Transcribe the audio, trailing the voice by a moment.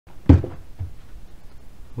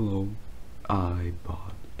Hello, I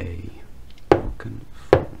bought a broken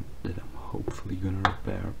phone that I'm hopefully gonna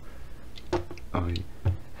repair. I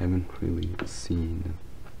haven't really seen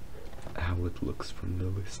how it looks from the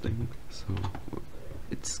listing, so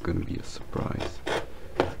it's gonna be a surprise.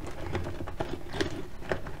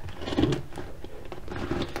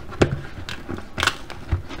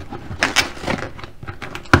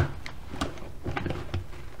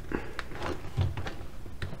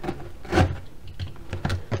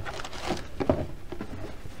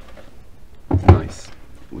 Nice,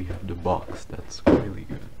 we have the box, that's really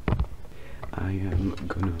good. I am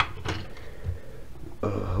gonna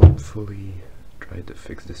hopefully try to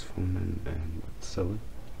fix this phone and sell it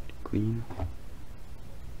clean.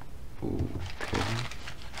 Okay,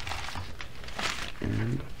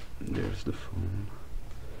 and there's the phone.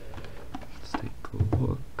 Let's take a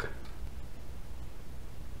look.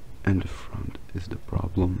 And the front is the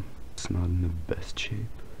problem. It's not in the best shape.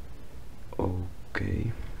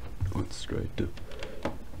 Okay, let's try to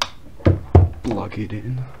plug it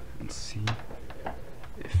in and see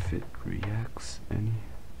if it reacts any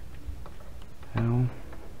how.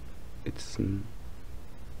 It's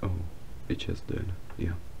oh, it just did.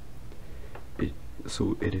 Yeah,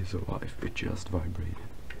 so it is alive. It just vibrated.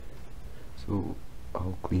 So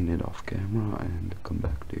I'll clean it off camera and come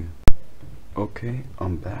back to you. Okay,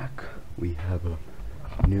 I'm back. We have a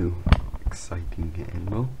new exciting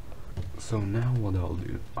angle. So now what I'll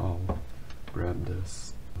do, I'll grab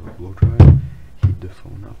this blow dryer, heat the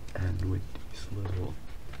phone up, and with these little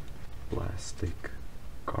plastic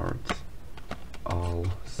cards, I'll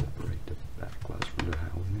separate the back glass from the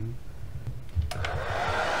housing.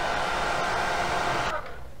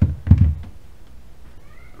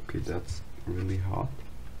 Okay, that's really hot.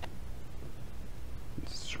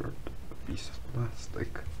 Insert a piece of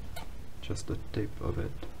plastic, just the tip of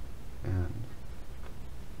it, and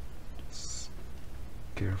just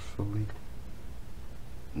carefully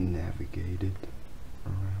navigate it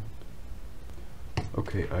around.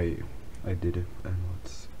 Okay, I did it, and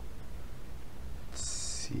let's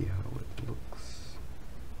see how it looks.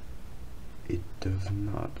 It does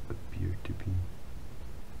not appear to be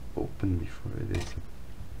open before it is.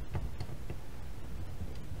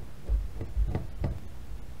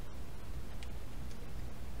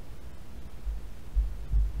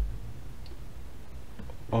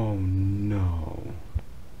 Oh no,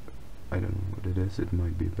 I don't know what it is. It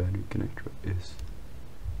might be a battery connector. Can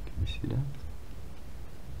you see that?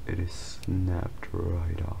 It is snapped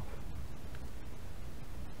right off.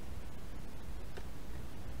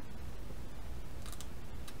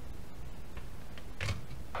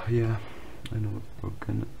 Yeah, I know it's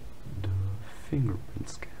broken. The fingerprint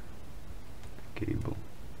scanner cable.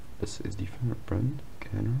 This is the fingerprint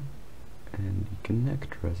scanner, and the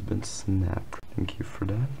connector has been snapped. Thank you for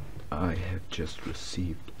that. I have just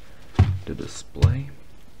received the display,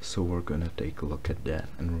 so we're gonna take a look at that,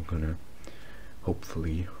 and we're gonna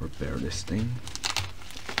hopefully repair this thing.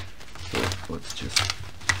 So let's just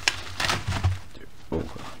oh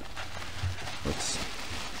god, let's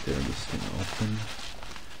tear this thing open.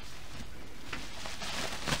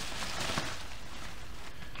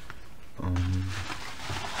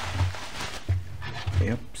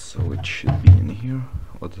 Yep, so it should be in here.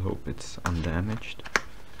 Let's hope it's undamaged.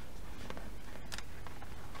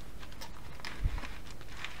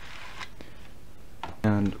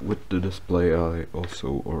 And with the display I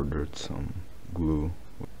also ordered some glue,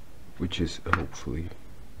 which is hopefully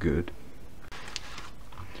good.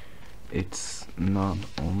 It's not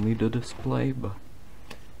only the display, but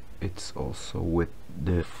it's also with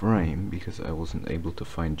the frame, because I wasn't able to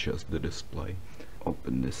find just the display.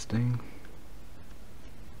 Open this thing.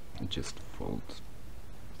 It just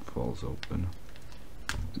falls open.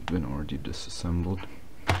 It's been already disassembled.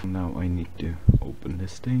 Now I need to open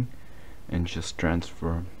this thing and just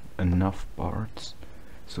transfer enough parts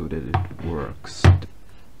so that it works.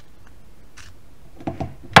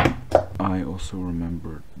 I also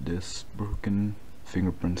remembered this broken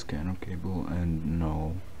fingerprint scanner cable, and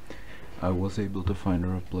no, I was able to find a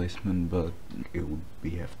replacement, but it would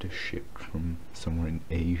have to ship from somewhere in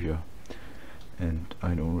Asia, and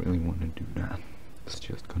I don't really want to do that. It's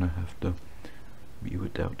just gonna have to be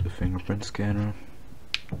without the fingerprint scanner.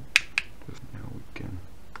 Just now we can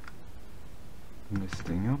open this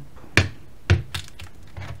thing up.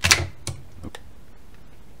 Okay.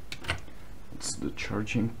 It's the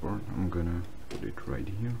charging port. I'm gonna put it right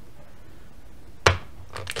here.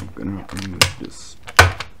 I'm gonna remove this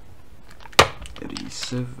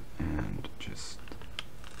adhesive and just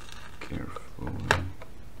carefully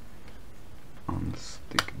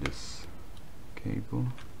unstick this cable,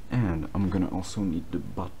 and I'm I'm gonna also need the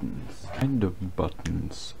buttons. And the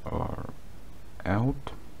buttons are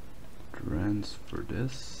out. Transfer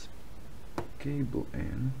this cable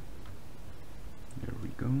in. There we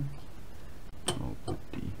go. I'll put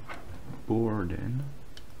the board in.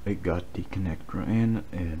 I got the connector in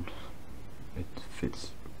and it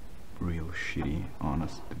fits real shitty,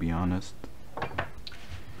 to be honest.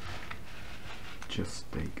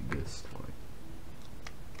 Just take this like,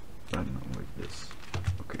 I don't know, like this.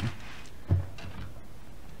 Okay.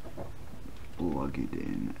 Plug it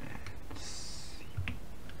in and see.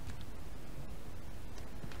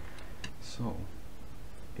 So,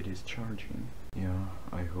 it is charging. Yeah,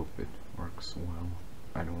 I hope it works well.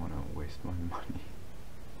 I don't want to waste my money.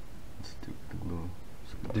 Stupid glue.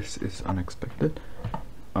 This is unexpected.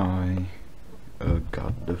 I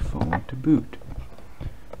got the phone to boot.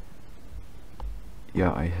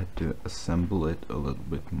 Yeah, I had to assemble it a little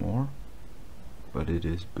bit more, but it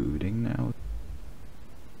is booting now.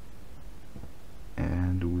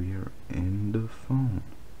 And we're in the phone.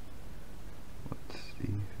 Let's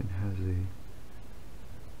see if it has a...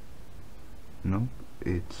 Nope,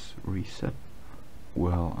 it's reset.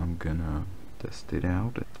 Well, I'm gonna test it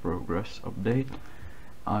out. Progress update.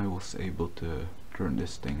 I was able to turn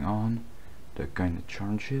this thing on to kind of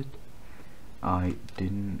charge it. I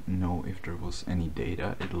didn't know if there was any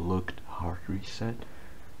data. It looked hard reset,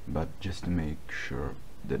 but just to make sure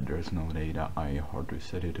that there's no data, I hard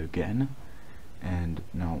reset it again, and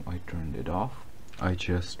now I turned it off. I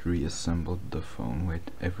just reassembled the phone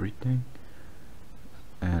with everything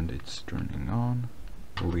and it's turning on.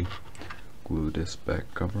 We glue this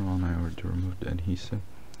back cover on. I already removed the adhesive,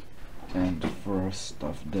 and for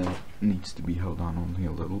stuff that needs to be held on only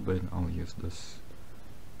a little bit, I'll use this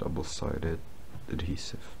double-sided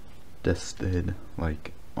adhesive. Tested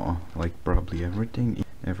like probably everything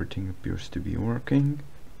appears to be working.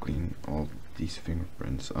 Clean all these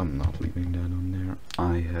fingerprints, I'm not leaving that on there.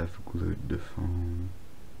 I have glued the phone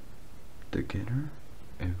together.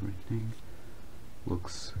 Everything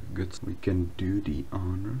looks good. We can do the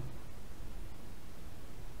honor.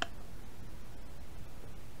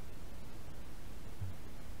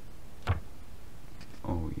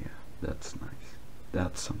 Oh yeah, that's nice.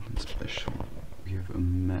 That's something special. We have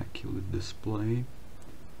immaculate display.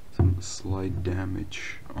 Some slight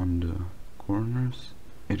damage on the corners.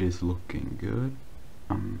 It is looking good.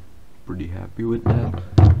 I'm pretty happy with that.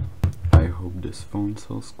 I hope this phone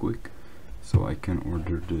sells quick so I can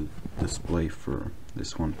order the display for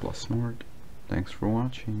this OnePlus Nord. Thanks for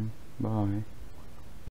watching. Bye.